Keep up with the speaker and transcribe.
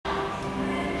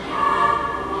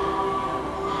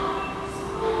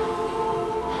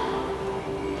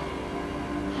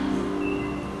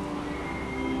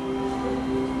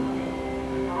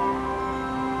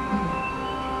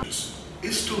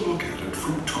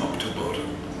top to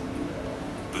bottom.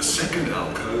 The second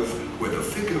alcove, where the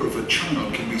figure of a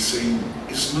child can be seen,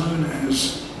 is known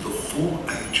as the 4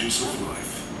 ages of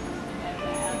life.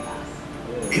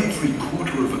 Every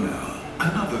quarter of an hour,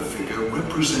 another figure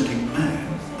representing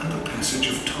man and the passage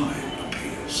of time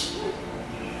appears.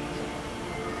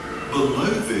 Below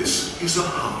this is a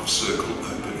half-circle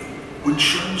opening, which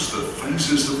shows the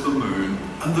phases of the moon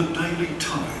and the daily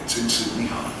tides in Sydney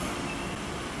Harbour.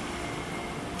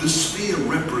 The sphere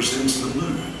represents the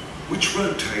moon, which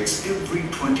rotates every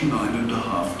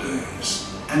 29.5 days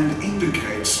and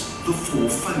indicates the 4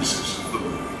 phases of the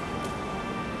moon.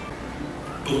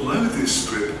 Below this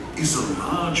strip is a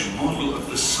large model of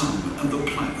the sun and the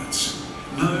planets,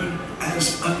 known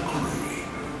as an orrery.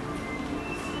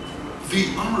 The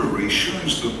orrery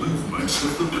shows the movements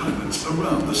of the planets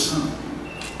around the sun.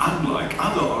 Unlike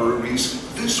other orreries,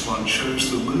 this one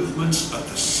shows the movements at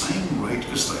the same rate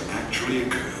as they actually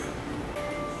occur.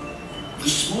 The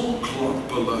small clock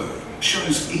below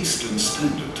shows Eastern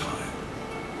Standard Time.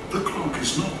 The clock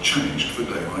is not changed for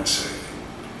daylight saving.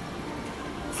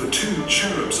 The 2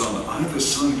 cherubs on either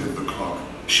side of the clock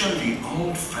show the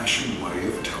old-fashioned way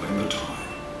of telling the time,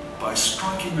 by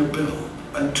striking a bell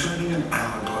and turning an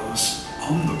hourglass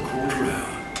on the quarter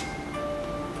hour.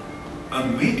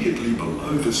 Immediately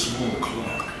below the small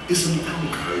clock is an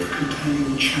alcove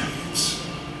containing chains.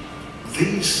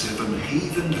 These 7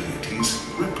 heathen deities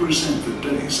represent the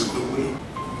days of the week.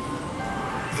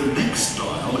 The next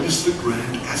dial is the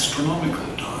grand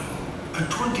astronomical dial, a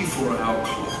 24-hour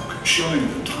clock showing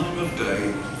the time of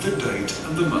day, the date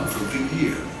and the month of the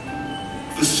year.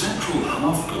 The central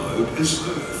half-globe is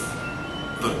Earth.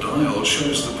 The dial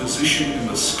shows the position in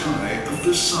the sky of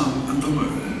the sun and the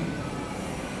moon.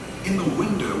 In the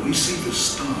window we see the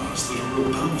stars that are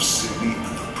above Sydney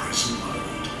at the present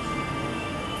moment.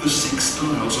 The 6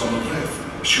 dials on the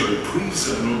left show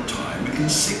pre-zonal time in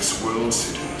 6 world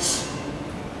cities: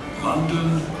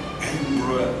 London,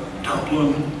 Edinburgh,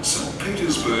 Dublin, St.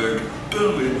 Petersburg,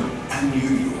 Berlin and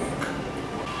New York.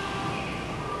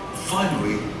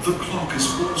 Finally, the clock is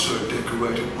also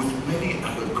decorated with many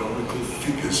allegorical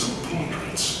figures and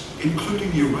portraits,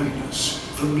 including Uranus,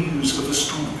 the muse of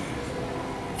astronomy,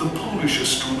 the Polish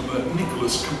astronomer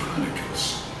Nicholas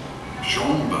Copernicus,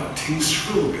 Jean-Baptiste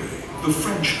Schrilge, the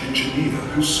French engineer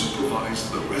who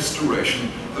supervised the restoration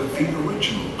of the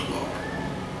original clock,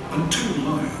 and 2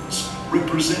 lions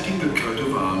representing the coat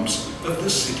of arms of the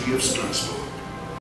city of Strasburg.